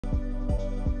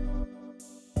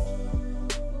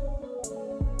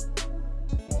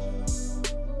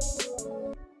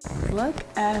Look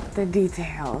at the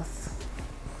details.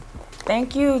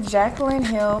 Thank you, Jaclyn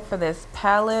Hill, for this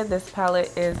palette. This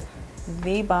palette is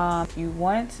the bomb. If you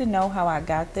want to know how I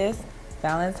got this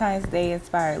Valentine's Day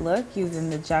inspired look using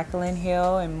the Jaclyn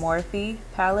Hill and Morphe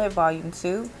palette, volume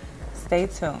 2, stay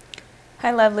tuned.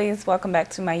 Hi lovelies, welcome back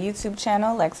to my YouTube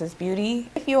channel, Lex's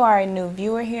Beauty. If you are a new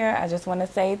viewer here, I just want to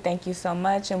say thank you so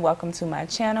much and welcome to my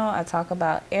channel. I talk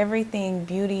about everything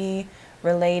beauty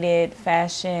related,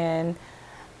 fashion,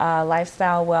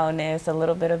 lifestyle, wellness, a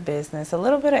little bit of business, a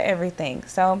little bit of everything.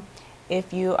 So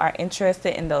if you are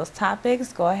interested in those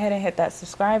topics, go ahead and hit that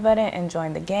subscribe button and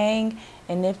join the gang.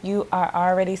 And if you are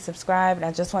already subscribed,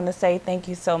 I just want to say thank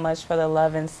you so much for the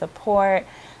love and support.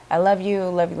 I love you,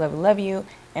 love you, love you, love you,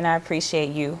 and I appreciate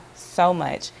you so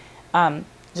much.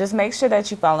 Just make sure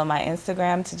that you follow my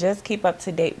Instagram to just keep up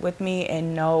to date with me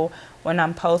and know when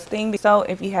I'm posting. So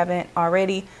if you haven't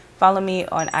already, follow me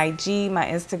on IG. My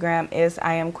Instagram is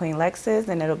IamQueenLexes,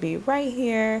 and it'll be right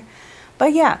here.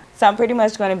 But yeah, so I'm pretty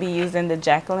much going to be using the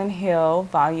Jaclyn Hill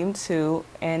Volume 2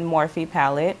 and Morphe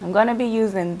palette. I'm going to be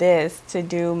using this to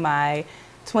do my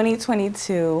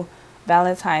 2022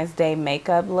 Valentine's Day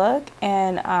makeup look.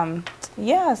 And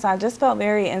yeah, so I just felt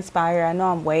very inspired. I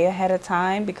know I'm way ahead of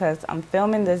time because I'm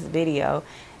filming this video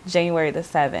January the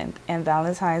 7th, and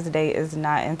Valentine's Day is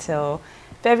not until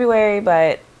February,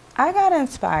 but I got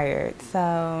inspired.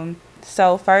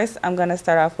 So first I'm going to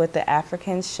start off with the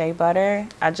African Shea Butter.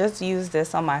 I just use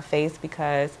this on my face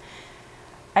because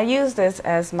I use this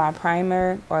as my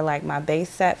primer or like my base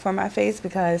set for my face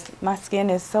because my skin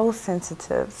is so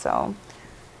sensitive. So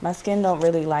my skin don't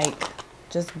really like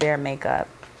just bare makeup.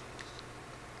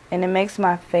 And it makes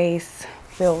my face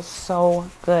feel so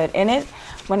good. And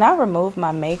when I remove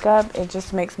my makeup, it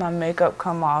just makes my makeup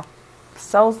come off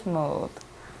so smooth.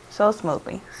 So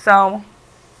smoothly. So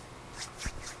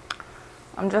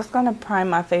I'm just going to prime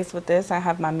my face with this. I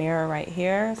have my mirror right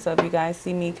here. So if you guys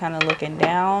see me kind of looking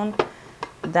down,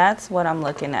 that's what I'm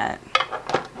looking at.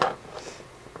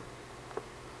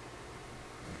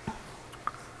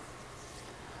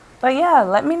 But yeah,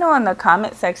 let me know in the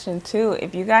comment section too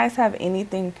if you guys have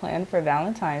anything planned for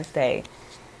Valentine's Day.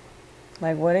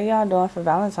 Like, what are y'all doing for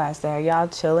Valentine's Day? Are y'all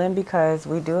chilling? Because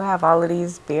we do have all of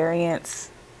these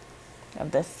variants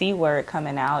of the C word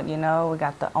coming out, you know. We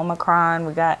got the Omicron,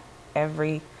 we got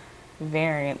every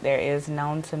variant there is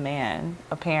known to man,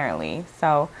 apparently.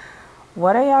 So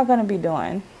what are y'all gonna be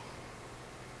doing?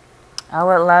 I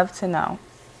would love to know.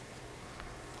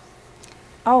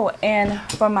 Oh, and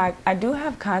I do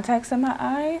have contacts in my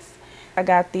eyes. I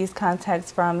got these contacts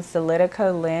from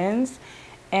Solidica Lens,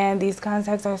 and these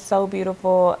contacts are so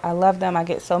beautiful. I love them. I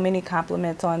get so many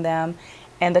compliments on them.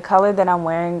 And the color that I'm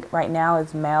wearing right now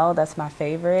is Mel. That's my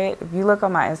favorite. If you look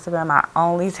on my Instagram, I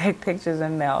only take pictures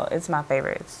in Mel. It's my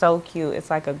favorite. It's so cute.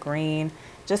 It's like a green,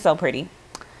 just so pretty.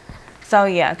 So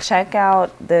yeah, check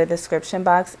out the description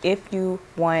box if you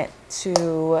want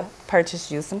to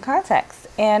purchase you some contacts.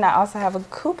 And I also have a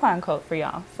coupon code for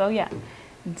y'all. So yeah,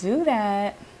 do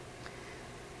that.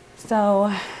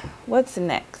 So what's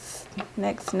next?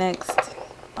 Next,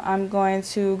 I'm going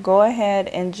to go ahead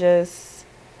and just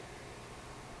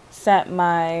set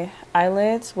my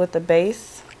eyelids with the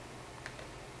base.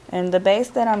 And the base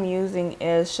that I'm using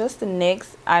is just the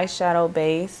NYX eyeshadow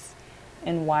base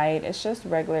in white. It's just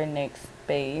regular NYX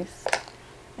base.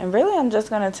 And really I'm just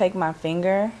going to take my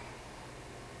finger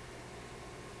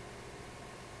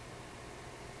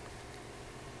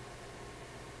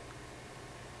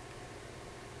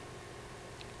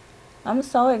I'm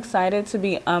so excited to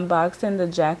be unboxing the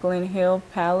Jaclyn Hill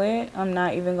palette. I'm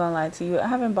not even gonna lie to you. I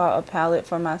haven't bought a palette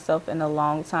for myself in a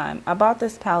long time. I bought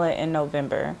this palette in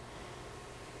November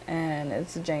and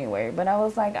it's January, but I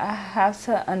was like, I have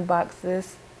to unbox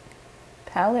this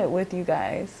palette with you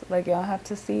guys. Like, y'all have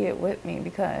to see it with me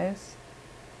because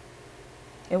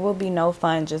it will be no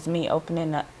fun just me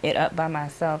opening it up by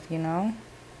myself, you know?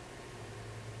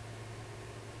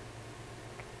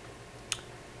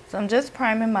 So I'm just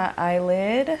priming my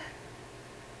eyelid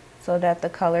so that the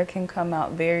color can come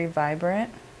out very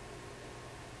vibrant.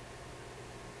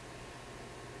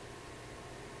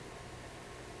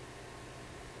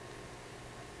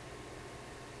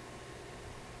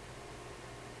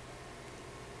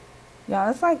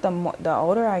 Y'all, it's like the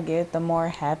older I get, the more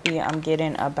happy I'm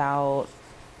getting about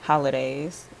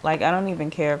holidays. Like, I don't even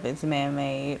care if it's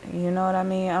man-made, you know what I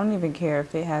mean? I don't even care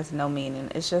if it has no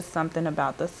meaning. It's just something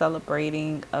about the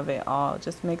celebrating of it all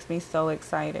just makes me so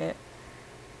excited.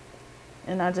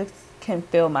 And I just can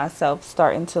feel myself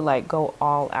starting to like go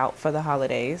all out for the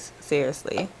holidays,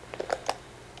 seriously.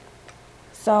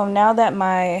 So now that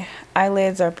my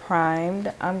eyelids are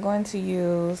primed, I'm going to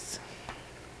use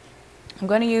I'm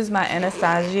going to use my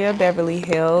Anastasia Beverly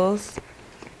Hills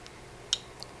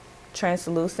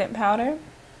translucent powder.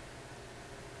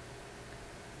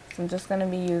 So I'm just going to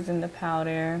be using the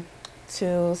powder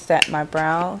to set my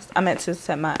brows. I meant to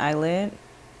set my eyelid.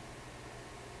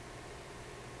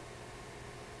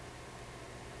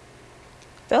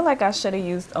 I feel like I should have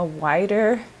used a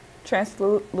whiter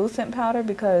translucent powder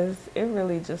because it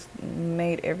really just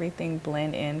made everything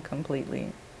blend in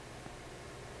completely.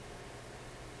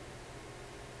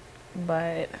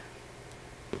 But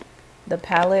the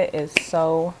palette is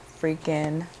so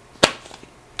freaking,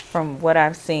 from what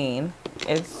I've seen,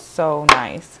 it's so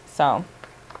nice. So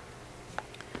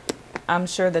I'm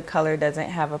sure the color doesn't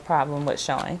have a problem with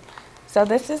showing. So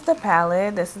this is the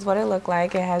palette. This is what it looked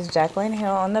like. It has Jaclyn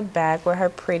Hill on the back with her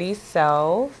pretty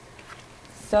self.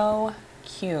 So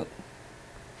cute.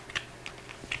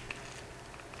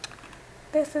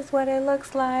 This is what it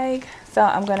looks like. So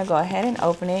I'm going to go ahead and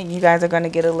open it. You guys are going to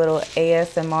get a little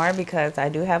ASMR because I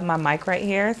do have my mic right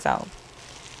here. So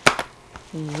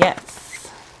yes.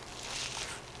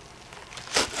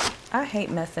 I hate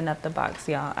messing up the box,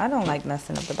 y'all. I don't like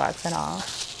messing up the box at all.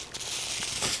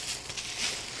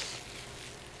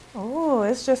 Oh,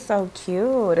 it's just so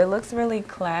cute. It looks really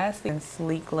classy and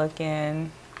sleek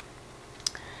looking.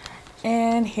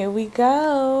 And here we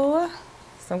go.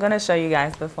 So I'm going to show you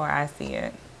guys before I see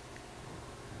it.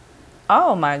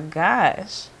 Oh my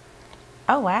gosh.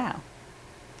 Oh wow.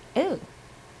 Ooh,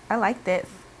 I like this.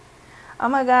 Oh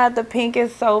my god, the pink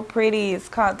is so pretty. It's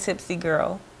called Tipsy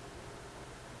Girl.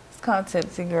 It's called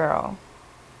Tipsy Girl.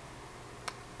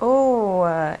 Oh,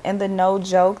 and the no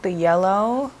joke, the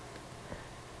yellow.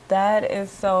 That is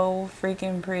so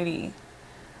freaking pretty.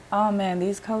 Oh man,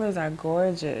 these colors are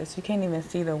gorgeous. You can't even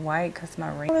see the white because my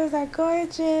ring. Colors are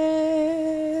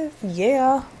gorgeous.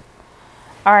 Yeah.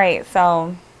 All right,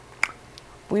 so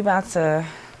we about to,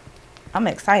 I'm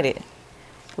excited.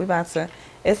 We about to,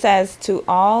 it says to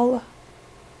all,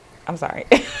 I'm sorry.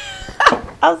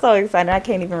 I'm so excited. I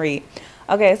can't even read.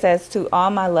 Okay, it says to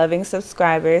all my loving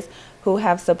subscribers who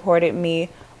have supported me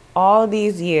all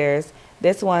these years.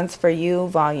 This one's for you,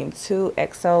 volume 2,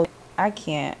 XO. I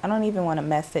don't even want to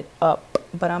mess it up,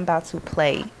 but I'm about to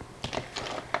play.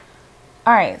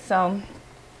 All right, so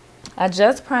I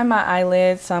just primed my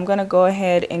eyelids, so I'm going to go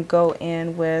ahead and go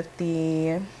in with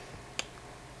the,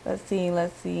 let's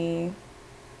see.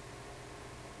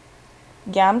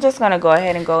 Yeah, I'm just going to go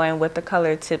ahead and go in with the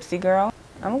color Tipsy Girl.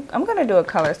 I'm going to do a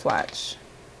color swatch.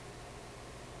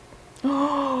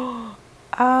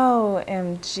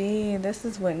 OMG, this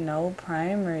is with no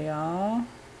primer, y'all.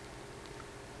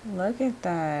 Look at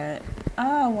that.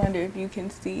 I wonder if you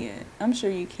can see it. I'm sure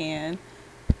you can.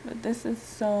 But this is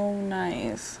so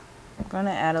nice. I'm going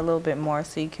to add a little bit more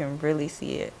so you can really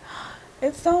see it.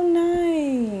 It's so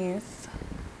nice.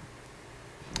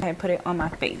 I put it on my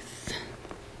face.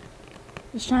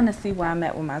 Just trying to see where I'm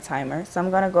at with my timer. So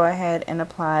I'm going to go ahead and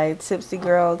apply Tipsy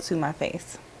Girl to my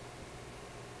face.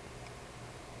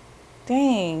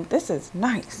 Dang, this is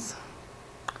nice.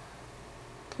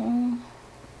 Okay.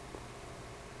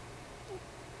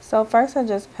 So first I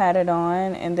just pat it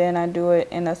on and then I do it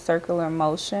in a circular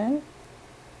motion.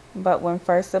 But when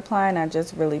first applying, I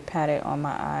just really pat it on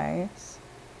my eyes.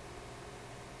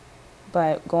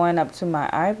 But going up to my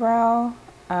eyebrow,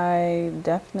 I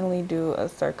definitely do a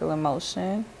circular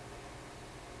motion.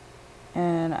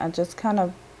 And I just kind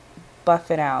of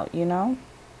buff it out, you know?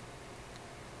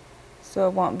 So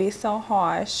it won't be so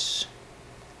harsh.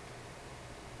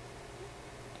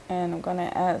 And I'm going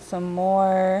to add some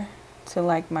more to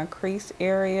like my crease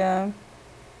area.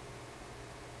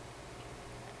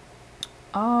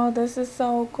 Oh, this is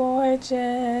so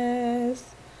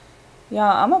gorgeous.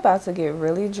 Y'all, I'm about to get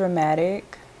really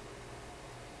dramatic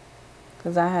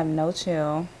because I have no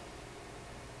chill.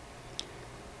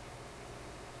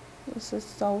 This is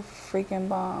so freaking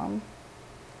bomb.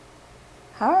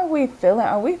 How are we feeling?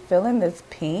 Are we feeling this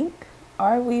pink?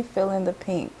 Are we feeling the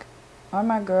pink? Are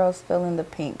my girls feeling the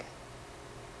pink?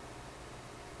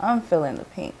 I'm feeling the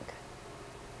pink.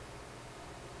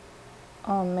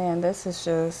 Oh man, this is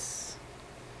just,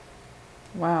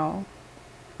 wow.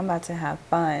 I'm about to have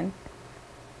fun.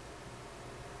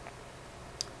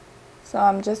 So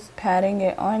I'm just patting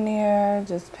it on there,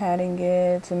 just patting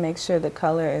it to make sure the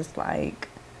color is like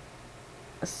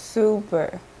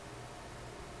super.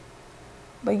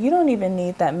 But you don't even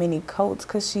need that many coats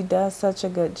because she does such a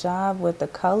good job with the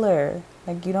color.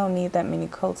 Like you don't need that many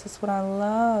coats. That's what I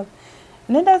love.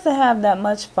 And it doesn't have that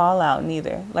much fallout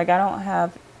neither. Like I don't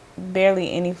have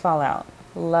barely any fallout.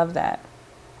 Love that.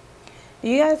 Do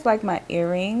you guys like my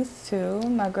earrings too?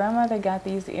 My grandmother got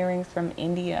these earrings from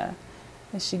India.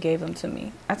 and she gave them to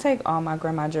me. I take all my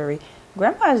grandma jewelry.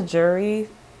 Grandma's jewelry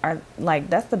are like,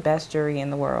 that's the best jewelry in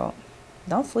the world.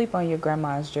 Don't sleep on your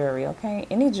grandma's jewelry, okay?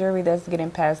 Any jewelry that's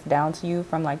getting passed down to you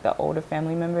from like the older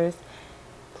family members,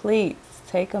 please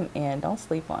take them in. Don't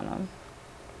sleep on them.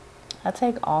 I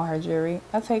take all her jewelry.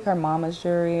 I take her mama's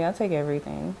jewelry. I take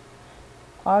everything.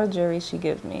 All the jewelry she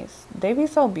gives me. They be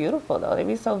so beautiful though. They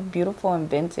be so beautiful and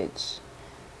vintage.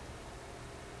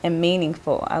 And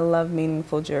meaningful. I love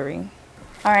meaningful jewelry.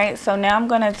 Alright, so now I'm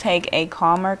going to take a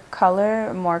calmer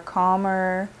color. More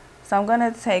calmer. So I'm going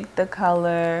to take the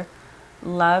color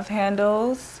Love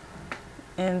Handles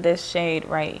in this shade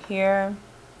right here.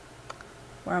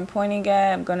 Where I'm pointing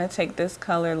at, I'm going to take this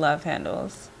color Love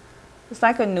Handles. It's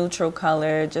like a neutral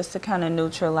color just to kind of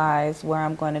neutralize where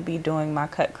I'm going to be doing my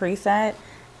cut crease at.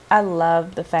 I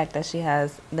love the fact that she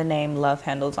has the name Love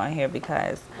Handles on here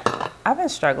because I've been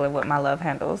struggling with my love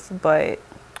handles, but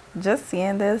just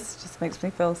seeing this just makes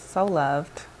me feel so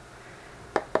loved.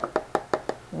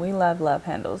 We love love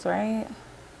handles, right?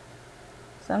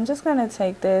 So I'm just going to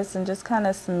take this and just kind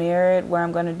of smear it where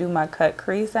I'm going to do my cut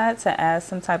crease at to add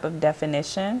some type of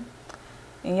definition.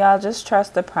 And y'all just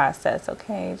trust the process,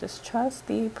 okay? Just trust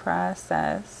the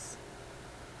process.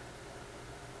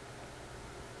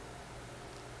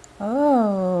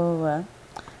 Oh,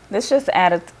 this just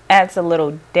adds a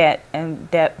little depth,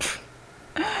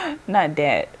 not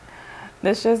depth.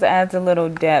 This just adds a little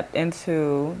depth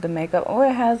into the makeup. Oh,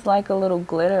 it has like a little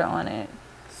glitter on it.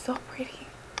 So pretty.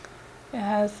 It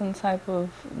has some type of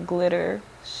glittery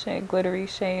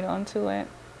shade onto it.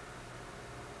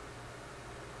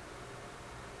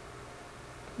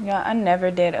 Yeah, I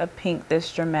never did a pink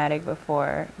this dramatic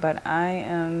before, but I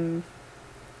am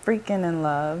freaking in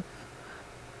love.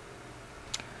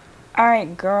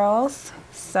 Alright girls,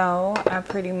 so I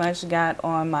pretty much got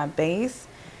on my base.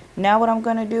 Now what I'm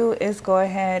going to do is go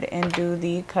ahead and do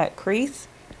the cut crease.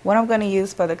 What I'm going to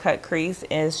use for the cut crease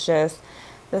is just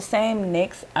the same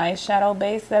NYX eyeshadow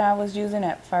base that I was using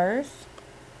at first.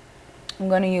 I'm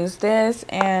going to use this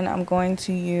and I'm going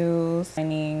to use a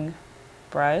shining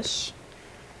brush.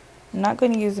 I'm not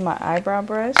going to use my eyebrow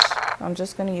brush. I'm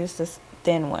just going to use this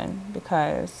thin one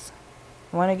because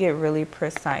I want to get really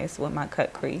precise with my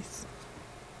cut crease.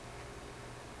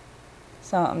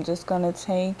 So I'm just going to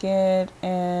take it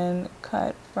and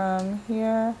cut from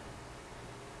here.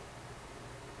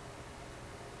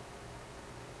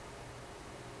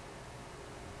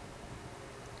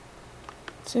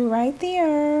 To right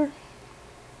there.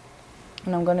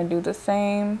 And I'm going to do the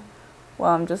same.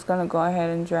 Well, I'm just going to go ahead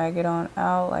and drag it on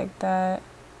out like that.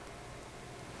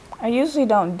 I usually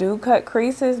don't do cut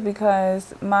creases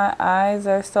because my eyes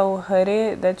are so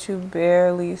hooded that you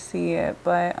barely see it.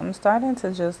 But I'm starting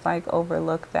to just like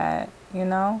overlook that, you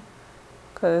know?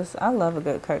 Because I love a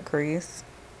good cut crease.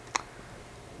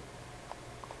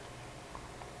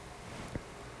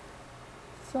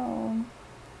 So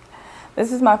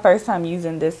this is my first time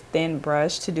using this thin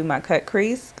brush to do my cut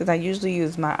crease. Because I usually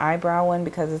use my eyebrow one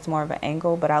because it's more of an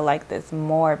angle. But I like this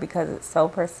more because it's so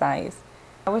precise.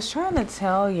 I was trying to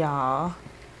tell y'all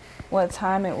what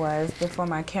time it was before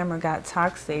my camera got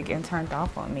toxic and turned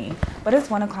off on me. But it's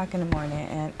 1 o'clock in the morning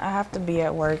and I have to be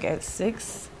at work at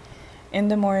 6 in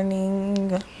the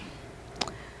morning.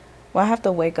 Well, I have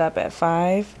to wake up at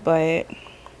 5, but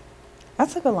I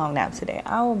took a long nap today.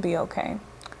 I will be okay.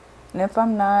 And if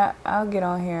I'm not, I'll get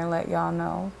on here and let y'all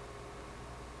know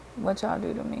what y'all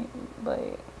do to me.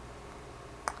 But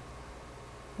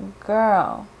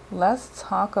girl, let's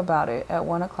talk about it at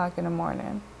 1 o'clock in the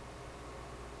morning.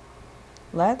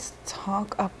 Let's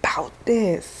talk about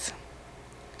this.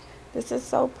 This is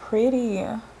so pretty.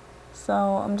 So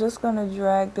I'm just going to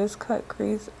drag this cut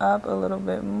crease up a little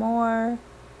bit more.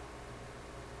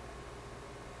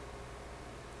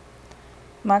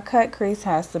 My cut crease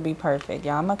has to be perfect.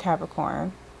 Y'all, I'm a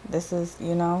Capricorn. This is,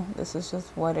 you know, this is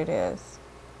just what it is.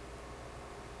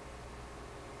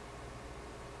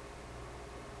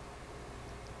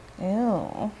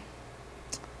 Ew.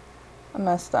 I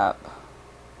messed up.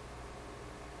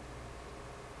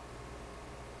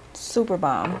 Super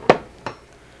bomb.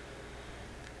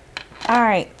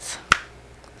 Alright.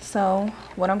 So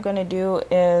what I'm going to do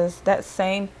is that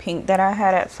same pink that I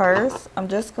had at first. I'm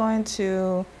just going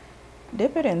to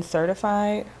dip it in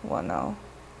certified. Well, no.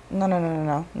 No,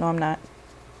 I'm not.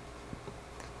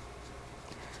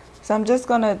 So I'm just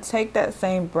going to take that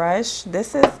same brush.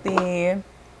 This is the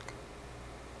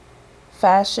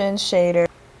Fashion Shader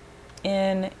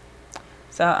in.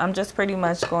 So I'm just pretty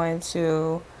much going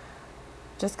to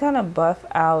just kind of buff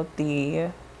out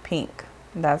the pink.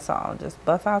 That's all. Just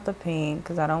buff out the pink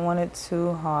because I don't want it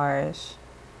too harsh.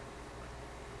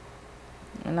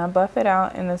 And I buff it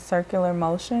out in a circular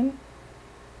motion.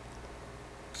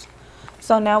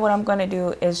 So now what I'm going to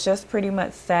do is just pretty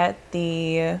much set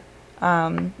the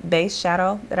base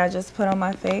shadow that I just put on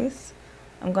my face.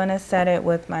 I'm going to set it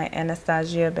with my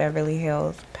Anastasia Beverly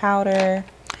Hills powder.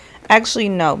 Actually,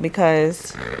 no,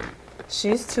 because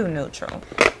she's too neutral.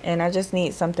 And I just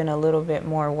need something a little bit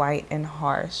more white and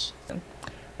harsh.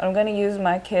 I'm going to use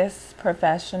my Kiss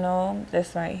Professional,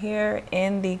 this right here,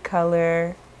 in the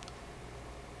color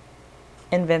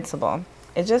Invincible.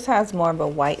 It just has more of a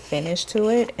white finish to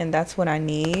it, and that's what I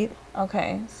need.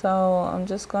 Okay, so I'm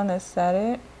just going to set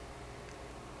it.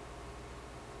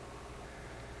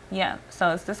 Yeah,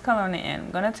 so it's this color on the end.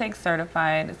 I'm going to take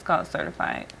Certified. It's called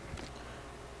Certified.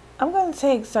 I'm going to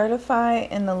take Certified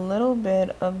and a little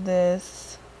bit of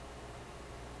this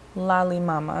Lolly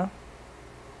Mama,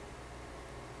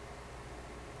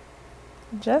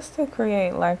 just to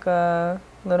create like a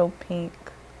little pink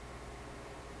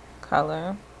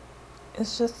color.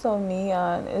 It's just so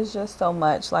neon. It's just so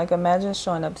much. Like, imagine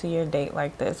showing up to your date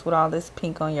like this with all this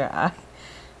pink on your eye.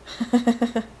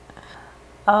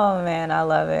 Oh man, I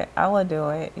love it. I will do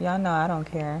it. Y'all know I don't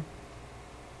care.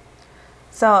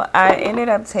 So I ended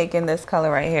up taking this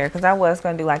color right here because I was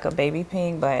going to do like a baby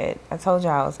pink, but I told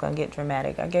y'all I was going to get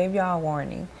dramatic. I gave y'all a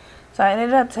warning. So I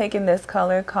ended up taking this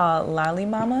color called Lolly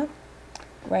Mama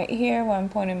right here where I'm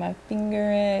pointing my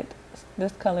finger at.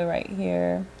 This color right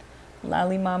here,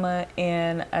 Lolly Mama,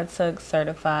 and I took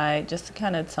Certified just to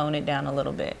kind of tone it down a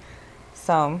little bit.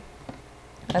 So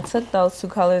I took those two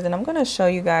colors, and I'm going to show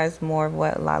you guys more of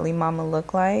what Lolly Mama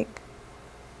look like.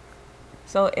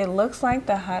 So it looks like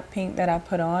the hot pink that I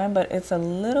put on, but it's a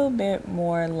little bit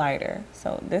more lighter.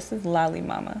 So this is Lolly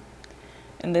Mama,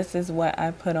 and this is what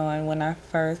I put on when I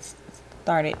first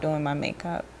started doing my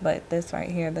makeup. But this right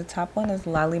here, the top one is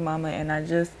Lolly Mama, and I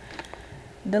just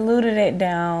diluted it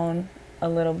down a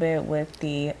little bit with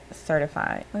the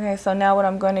Certified. Okay, so now what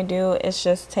I'm going to do is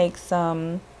just take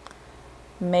some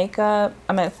makeup.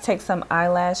 I'm going to take some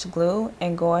eyelash glue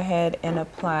and go ahead and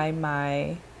apply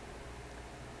my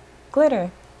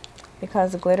glitter,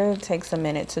 because the glitter takes a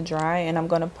minute to dry, and I'm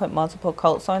going to put multiple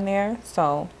coats on there.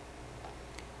 So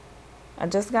I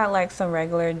just got like some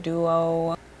regular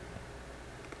duo.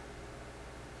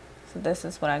 So this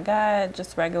is what I got,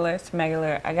 just regular,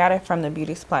 smegular. I got it from the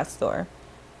beauty supply store,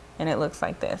 and it looks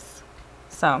like this.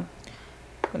 So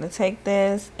I'm gonna take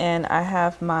this, and I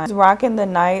have my Rockin' the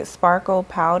Night Sparkle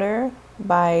Powder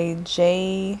by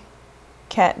J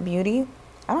Cat Beauty.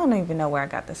 I don't even know where I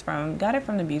got this from. Got it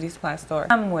from the beauty supply store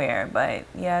somewhere, but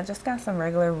yeah, I just got some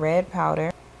regular red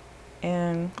powder,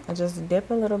 and I just dip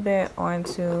a little bit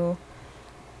onto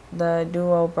the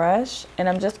duo brush, and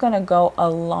I'm just gonna go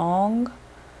along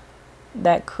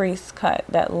that crease cut,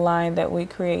 that line that we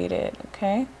created.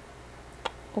 Okay,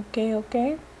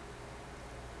 okay.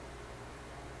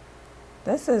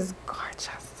 This is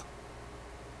gorgeous.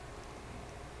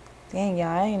 Dang, y'all,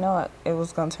 I didn't know it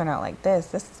was gonna turn out like this.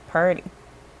 This is pretty.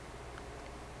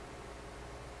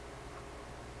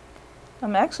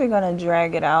 I'm actually gonna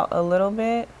drag it out a little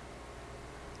bit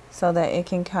so that it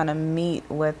can kind of meet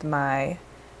with my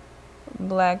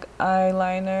black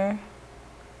eyeliner,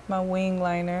 my wing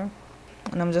liner.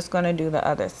 And I'm just going to do the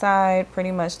other side,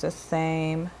 pretty much the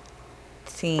same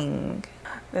thing.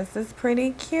 This is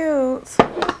pretty cute.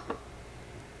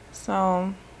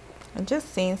 So I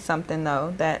just seen something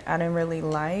though that I didn't really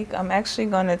like. I'm actually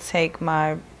going to take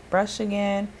my brush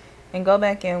again and go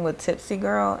back in with Tipsy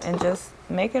Girl and just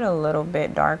make it a little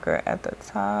bit darker at the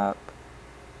top.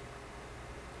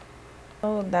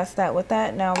 So that's that with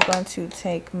that. Now I'm going to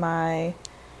take my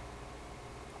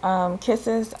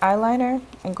Kisses eyeliner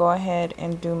and go ahead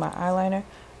and do my eyeliner.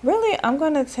 Really, I'm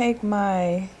gonna take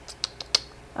my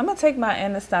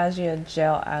Anastasia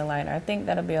gel eyeliner. I think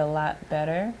that'll be a lot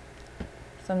better.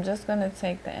 So I'm just gonna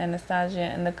take the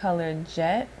Anastasia in the color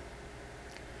Jet.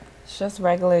 It's just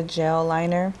regular gel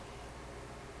liner.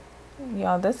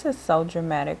 Y'all, this is so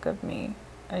dramatic of me.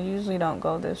 I usually don't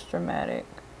go this dramatic.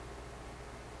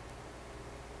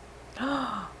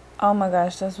 Oh my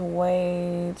gosh, that's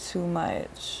way too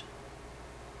much.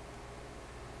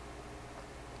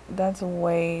 That's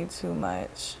way too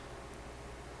much.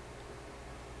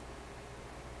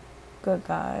 Good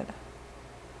God.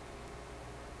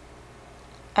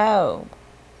 Oh,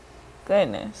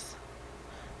 goodness.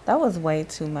 That was way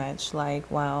too much.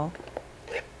 Like, wow.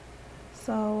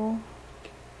 So,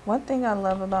 one thing I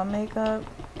love about makeup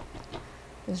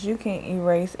is you can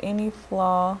erase any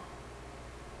flaw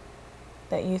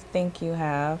that you think you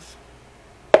have,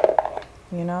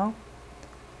 you know?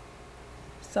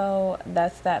 So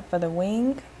that's that for the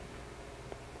wing.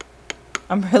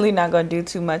 I'm really not going to do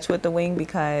too much with the wing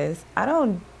because I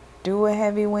don't do a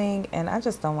heavy wing and I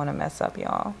just don't want to mess up,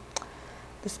 y'all.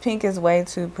 This pink is way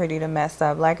too pretty to mess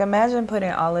up. Like, imagine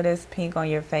putting all of this pink on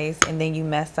your face and then you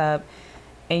mess up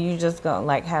and you just gonna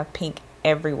like have pink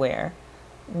everywhere.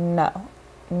 No.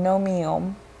 No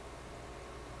meum.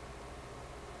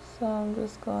 So I'm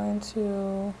just going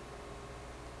to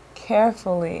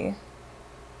carefully.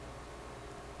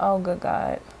 Oh, good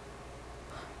God.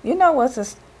 You know what's a...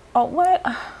 Oh, what?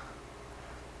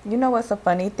 You know what's a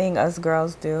funny thing us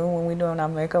girls do when we doing our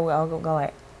makeup? We all go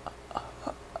like...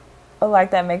 Oh,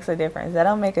 like that makes a difference. That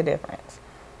don't make a difference.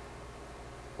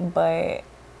 But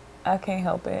I can't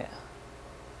help it.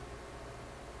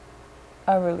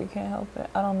 I really can't help it.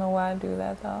 I don't know why I do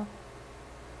that though.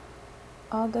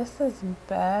 Oh, this is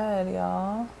bad,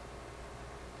 y'all.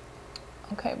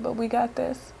 Okay, but we got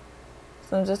this.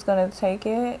 So I'm just gonna take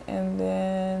it and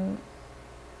then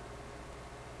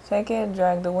take it,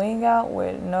 drag the wing out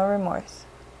with no remorse.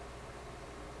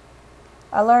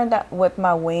 I learned that with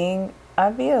my wing,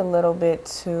 I'd be a little bit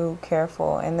too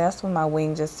careful, and that's when my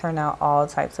wing just turned out all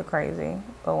types of crazy.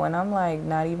 But when I'm like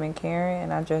not even caring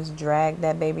and I just drag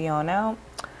that baby on out,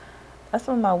 that's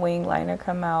when my wing liner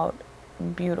come out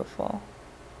beautiful.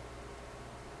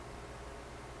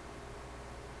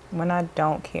 When I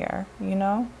don't care, you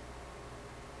know?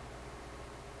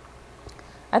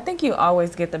 I think you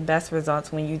always get the best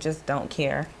results when you just don't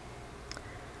care.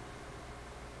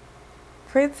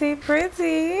 Pretty,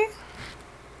 pretty.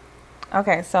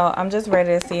 Okay, so I'm just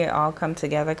ready to see it all come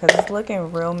together because it's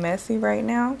looking real messy right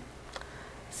now.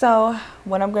 So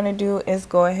what I'm going to do is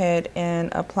go ahead and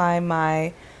apply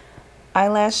my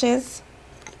eyelashes.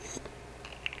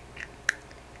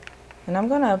 And I'm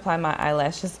going to apply my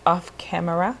eyelashes off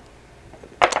camera.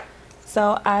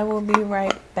 So I will be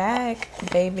right back,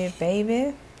 baby,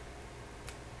 baby.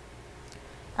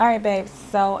 All right, babes.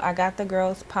 So I got the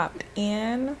girls popped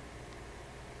in.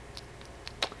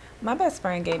 My best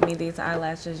friend gave me these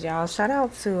eyelashes, y'all. Shout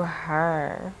out to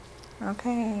her.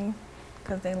 Okay.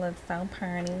 Because they look so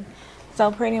pretty.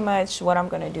 So pretty much what I'm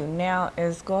going to do now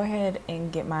is go ahead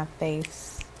and get my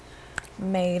face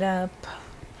made up.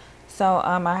 So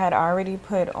I had already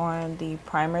put on the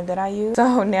primer that I used.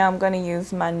 So now I'm going to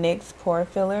use my NYX pore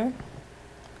filler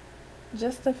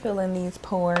just to fill in these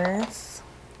pores.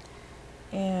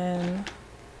 And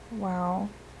wow,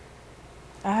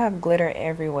 I have glitter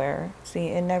everywhere. See,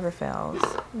 it never fails.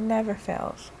 Never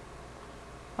fails.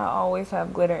 I always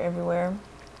have glitter everywhere.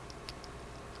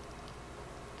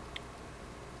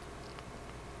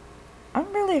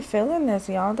 I'm really feeling this,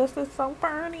 y'all. This is so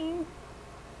pretty.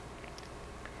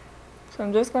 So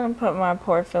I'm just going to put my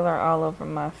pore filler all over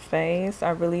my face. I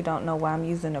really don't know why I'm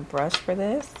using a brush for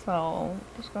this. So I'm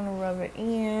just going to rub it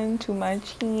into my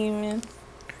chin.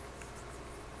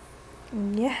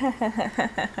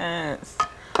 Yes.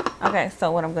 Okay,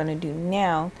 so what I'm going to do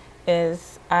now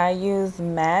is I use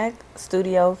MAC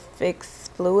Studio Fix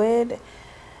Fluid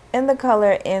in the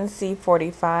color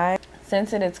NC45.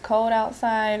 Since it is cold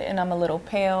outside and I'm a little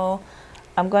pale,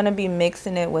 I'm going to be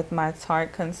mixing it with my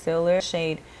Tarte concealer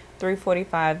shade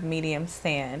 345 medium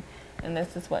sand, and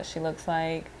this is what she looks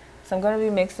like. So I'm going to be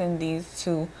mixing these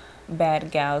two bad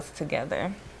gals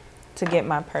together to get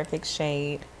my perfect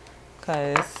shade,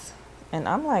 and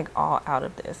I'm like all out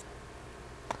of this.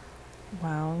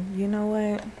 Wow, you know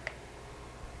what?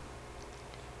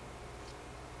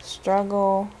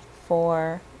 Struggle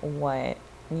for what?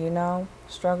 You know,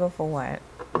 struggle for what?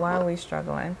 Why are we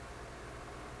struggling?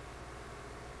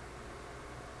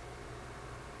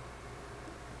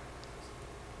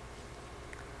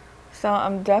 So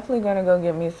I'm definitely gonna go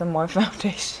get me some more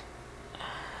foundation.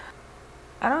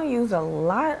 I don't use a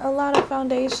lot of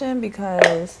foundation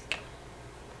because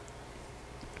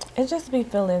it just be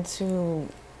feeling too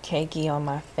cakey on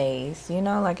my face, you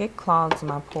know, like it clogs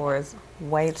my pores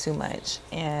way too much,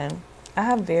 and I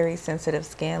have very sensitive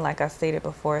skin, like I stated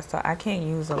before, so I can't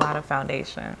use a lot of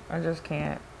foundation. I just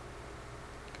can't.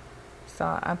 So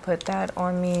I put that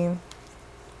on me.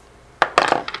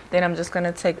 Then I'm just going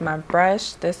to take my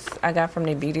brush. This I got from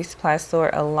the beauty supply store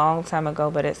a long time ago,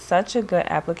 but it's such a good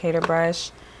applicator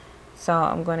brush. So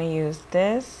I'm going to use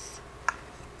this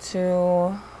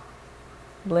to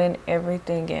blend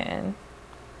everything in.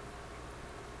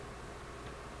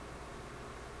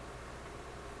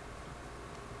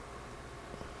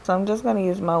 So I'm just going to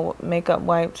use my makeup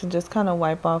wipe to just kind of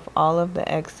wipe off all of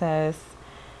the excess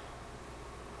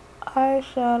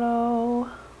eyeshadow.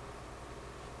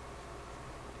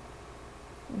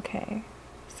 Okay,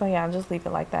 so yeah, I'll just leave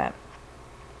it like that.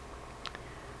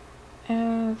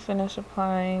 And finish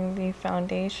applying the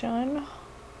foundation.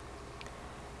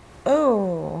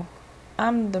 Oh,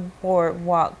 I'm the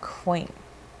boardwalk queen.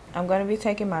 I'm going to be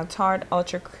taking my Tarte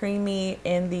Ultra Creamy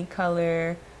in the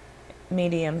color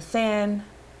Medium Sand,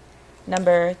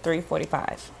 number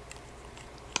 345.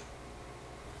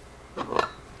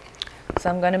 So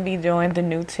I'm going to be doing the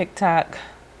new TikTok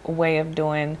way of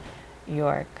doing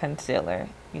your concealer.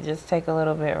 You just take a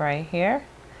little bit right here,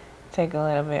 take a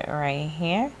little bit right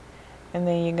here, and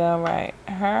then you go right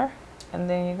here, and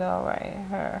then you go right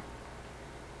here.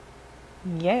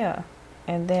 Yeah.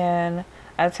 And then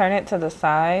I turn it to the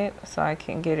side so I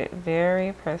can get it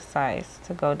very precise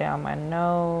to go down my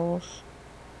nose.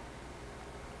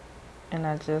 And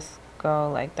I just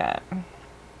go like that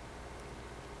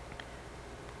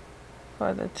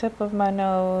for the tip of my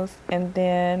nose. And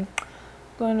then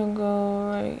I'm gonna go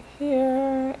right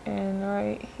here and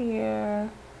right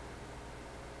here.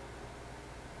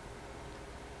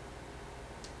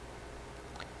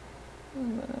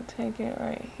 I'm gonna take it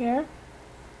right here.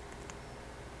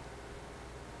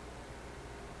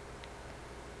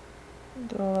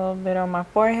 Do a little bit on my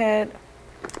forehead.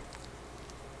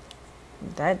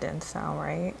 That didn't sound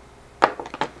right.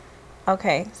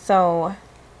 Okay, so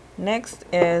next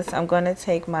is I'm going to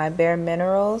take my Bare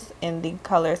Minerals in the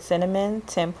color Cinnamon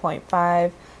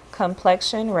 10.5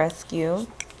 Complexion Rescue.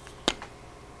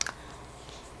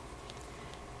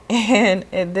 And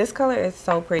this color is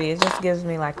so pretty. It just gives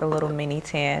me like a little mini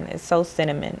tan. It's so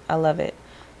cinnamon. I love it.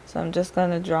 So I'm just going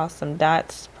to draw some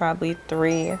dots, probably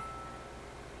 3.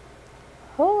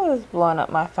 Who is blowing up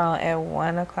my phone at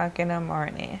 1 o'clock in the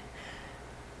morning?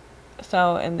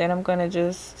 So, and then I'm going to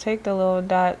just take the little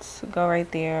dots, go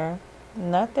right there.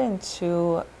 Nothing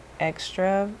too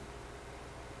extra.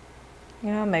 You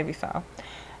know, maybe so.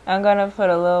 I'm going to put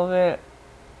a little bit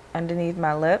underneath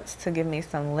my lips to give me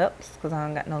some lips because I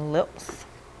don't got no lips.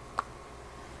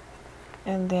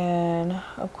 And then,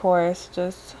 of course,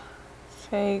 just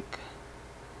take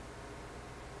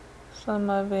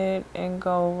some of it and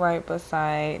go right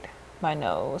beside my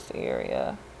nose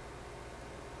area.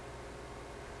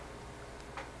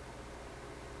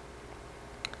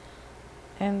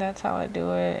 And that's how I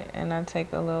do it. And I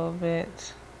take a little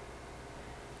bit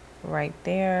right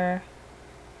there.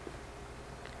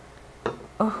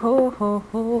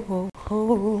 Oh,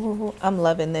 I'm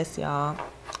loving this, y'all.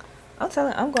 I'm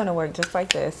telling you, I'm going to work just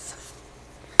like this.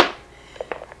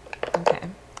 Okay.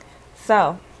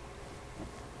 So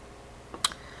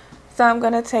I'm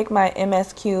going to take my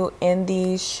MSQ in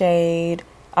the shade,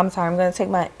 I'm going to take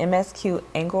my MSQ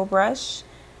angle brush.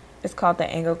 It's called the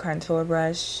Angle Contour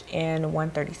Brush in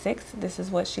 136. This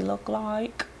is what she look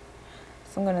like.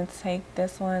 So I'm going to take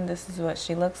this one. This is what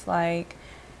she looks like.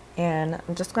 And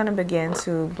I'm just going to begin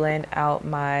to blend out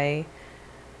my,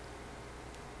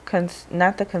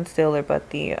 not the concealer,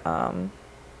 but the,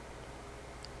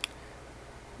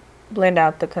 blend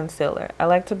out the concealer. I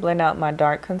like to blend out my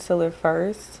dark concealer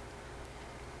first.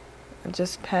 I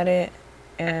just pat it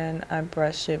and I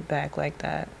brush it back like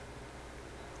that.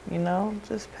 You know,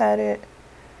 just pat it.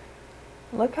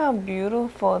 Look how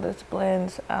beautiful this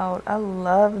blends out. I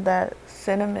love that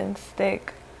cinnamon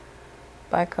stick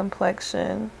by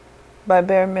Complexion, by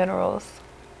Bare Minerals.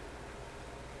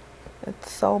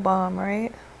 It's so bomb,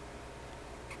 right?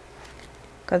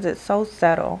 Because it's so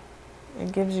subtle.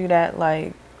 It gives you that,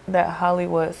 like, that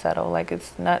Hollywood subtle. Like,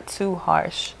 it's not too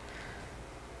harsh.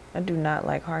 I do not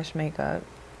like harsh makeup.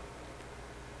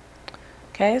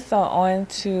 Okay, so on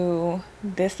to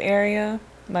this area,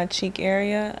 my cheek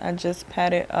area. I just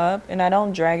pat it up, and I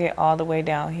don't drag it all the way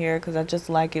down here because I just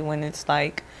like it when it's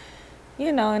like,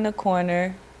 you know, in the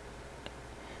corner.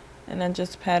 And I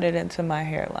just pat it into my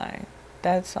hairline.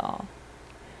 That's all.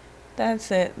 That's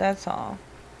it. That's all.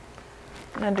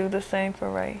 And I do the same for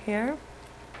right here.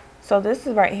 So this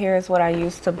is right here is what I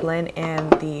use to blend in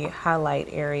the highlight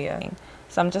area.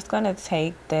 So I'm just going to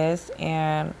take this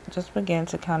and just begin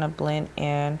to kind of blend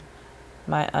in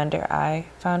my under eye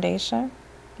foundation.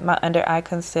 My under eye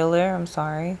concealer, I'm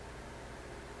sorry.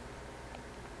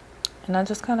 And I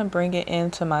just kind of bring it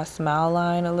into my smile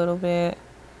line a little bit.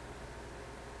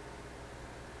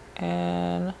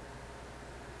 And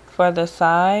for the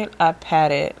side, I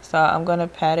pat it. So I'm going to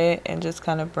pat it and just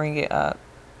kind of bring it up.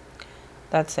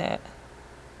 That's it.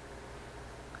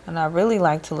 And I really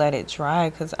like to let it dry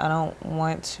because I don't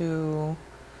want to,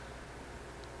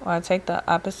 or I take the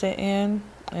opposite end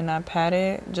and I pat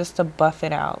it just to buff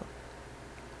it out.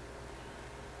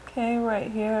 Okay,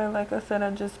 right here, like I said,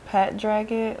 I just pat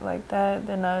drag it like that.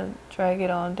 Then I drag it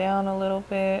on down a little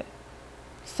bit.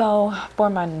 So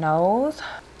for my nose,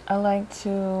 I like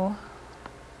to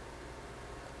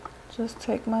just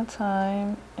take my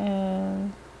time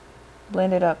and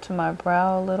blend it up to my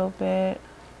brow a little bit.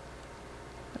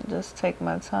 Just take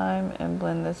my time and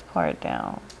blend this part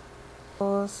down.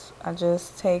 I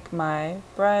just take my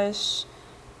brush,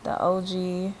 the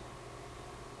OG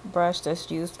brush that's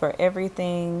used for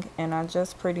everything, and I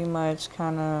just pretty much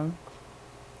kind of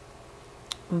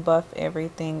buff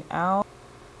everything out.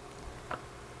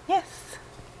 Yes,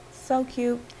 so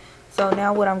cute. So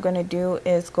now what I'm going to do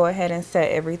is go ahead and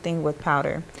set everything with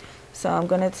powder. So I'm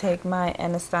going to take my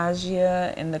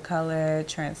Anastasia in the color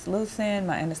Translucent,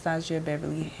 my Anastasia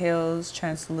Beverly Hills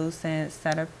Translucent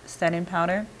setting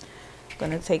powder. I'm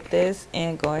going to take this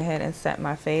and go ahead and set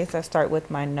my face. I start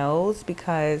with my nose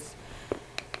because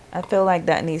I feel like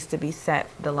that needs to be set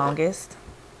the longest.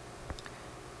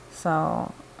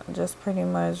 So just pretty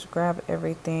much grab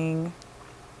everything.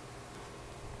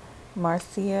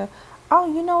 Mercier.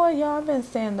 Oh, you know what, y'all? I've been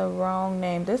saying the wrong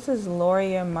name. This is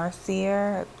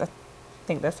Mercier. I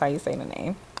think that's how you say the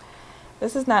name.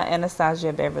 This is not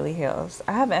Anastasia Beverly Hills.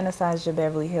 I have Anastasia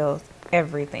Beverly Hills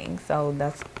everything, so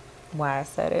that's why I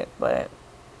said it. But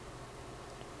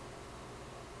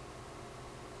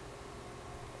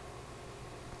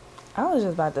I was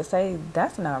just about to say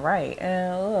that's not right.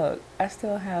 And look, I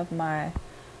still have my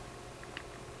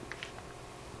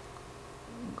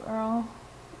girl.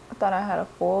 I thought I had a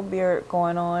full beard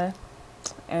going on,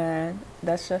 and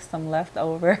that's just some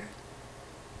leftover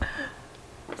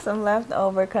some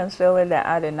leftover concealer that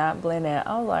I did not blend in.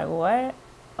 I was like,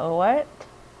 what?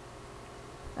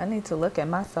 I need to look at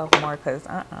myself more, because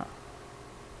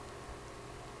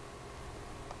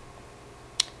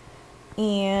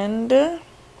and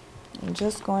I'm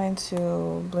just going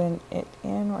to blend it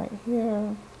in right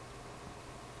here.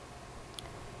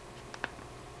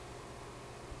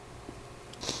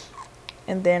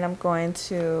 And then I'm going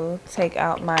to take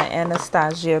out my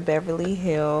Anastasia Beverly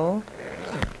Hills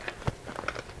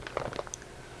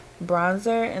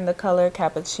bronzer in the color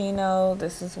Cappuccino.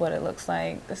 This is what it looks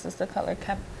like. This is the color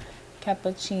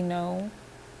Cappuccino.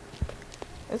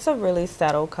 It's a really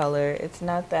subtle color. It's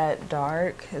not that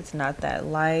dark. It's not that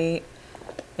light.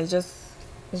 It's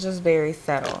just very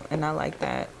subtle, and I like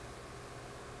that.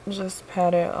 Just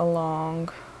pat it along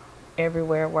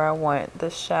everywhere where I want the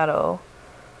shadow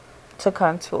to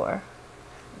contour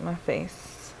my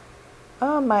face.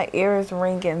 Oh, my ear is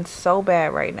ringing so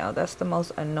bad right now. That's the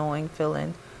most annoying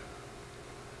feeling.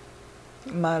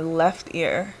 My left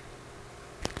ear.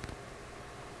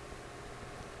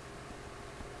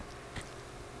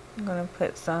 I'm gonna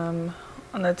put some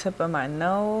on the tip of my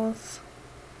nose.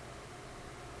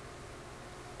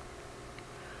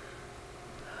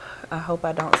 I hope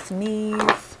I don't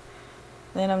sneeze.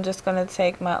 Then I'm just gonna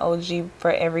take my OG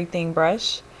for everything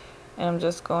brush, and I'm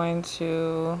just going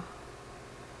to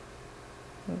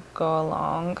go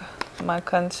along my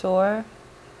contour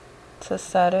to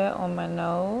set it on my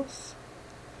nose.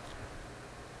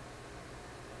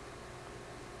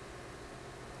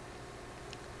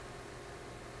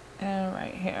 And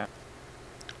right here.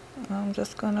 I'm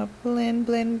just gonna blend.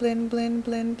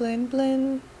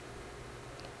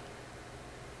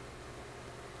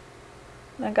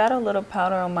 I got a little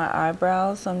powder on my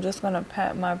eyebrows, so I'm just gonna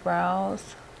pat my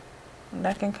brows. And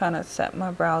that can kind of set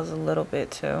my brows a little bit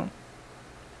too.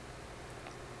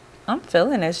 I'm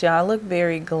feeling this, y'all. I look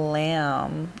very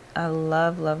glam. I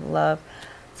love.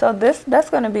 So that's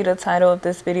gonna be the title of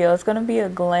this video. It's gonna be a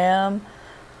glam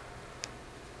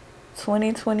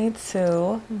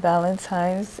 2022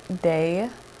 Valentine's Day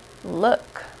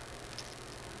look.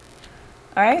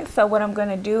 Alright, so what I'm going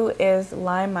to do is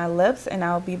line my lips, and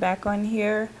I'll be back on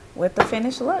here with the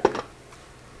finished look.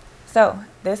 So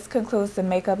this concludes the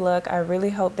makeup look. I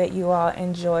really hope that you all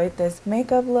enjoyed this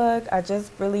makeup look. I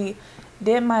just really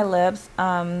did my lips.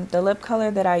 The lip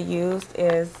color that I used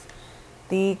is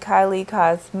the Kylie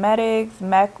Cosmetics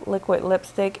MAC Liquid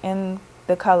Lipstick in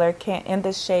the color, in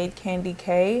the shade Candy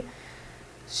K,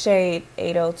 shade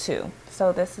 802.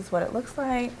 So this is what it looks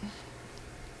like.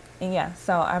 And yeah,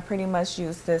 so I pretty much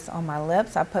used this on my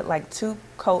lips. I put like 2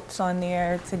 coats on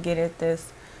there to get it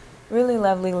this really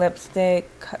lovely lipstick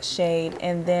shade.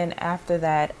 And then after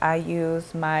that, I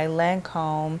used my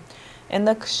Lancome in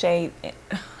the shade.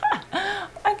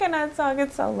 I cannot talk.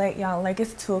 It's so late, y'all. Like,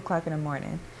 it's 2 o'clock in the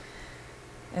morning.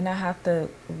 And I have to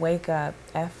wake up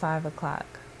at 5 o'clock.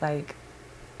 Like,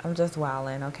 I'm just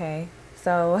wilding, okay?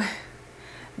 So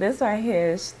this right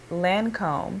here is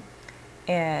Lancome.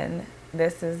 And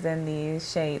this is in the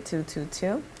shade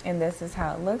 222, and this is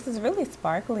how it looks. It's really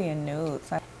sparkly and nude.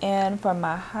 And for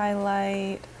my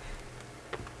highlight,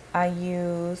 I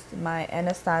used my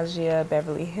Anastasia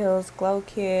Beverly Hills Glow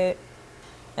Kit,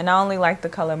 and I only like the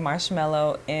color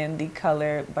Marshmallow and the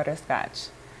color Butterscotch.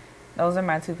 Those are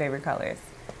my 2 favorite colors.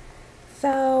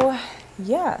 So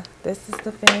yeah, this is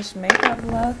the finished makeup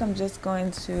look. I'm just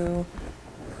going to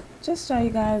show you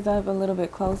guys up a little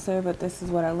bit closer, but this is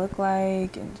what I look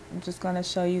like. And I'm just going to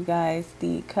show you guys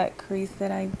the cut crease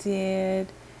that I did.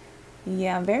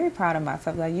 Yeah, I'm very proud of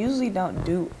myself. I usually don't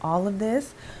do all of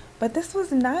this, but this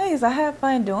was nice. I had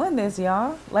fun doing this,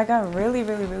 y'all. Like, I really,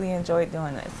 really, really enjoyed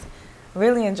doing this.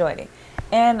 Really enjoyed it.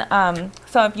 And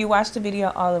so if you watched the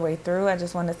video all the way through, I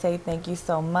just want to say thank you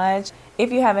so much.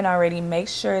 If you haven't already, make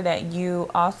sure that you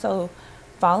also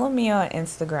follow me on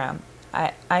Instagram.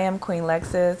 I am Queen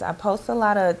Lexus. I post a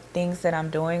lot of things that I'm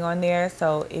doing on there.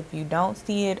 So if you don't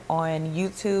see it on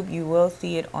YouTube, you will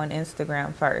see it on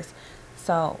Instagram first.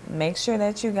 So make sure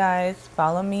that you guys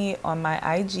follow me on my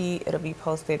IG. It'll be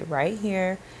posted right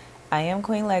here. I am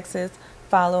Queen Lexus.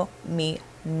 Follow me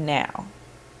now.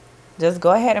 Just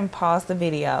go ahead and pause the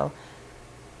video.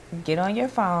 Get on your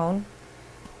phone.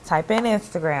 Type in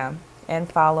Instagram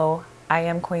and follow I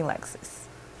am Queen Lexus.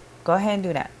 Go ahead and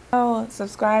do that. So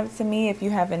subscribe to me if you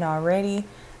haven't already.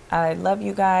 I love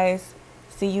you guys.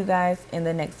 See you guys in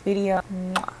the next video.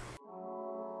 Mwah.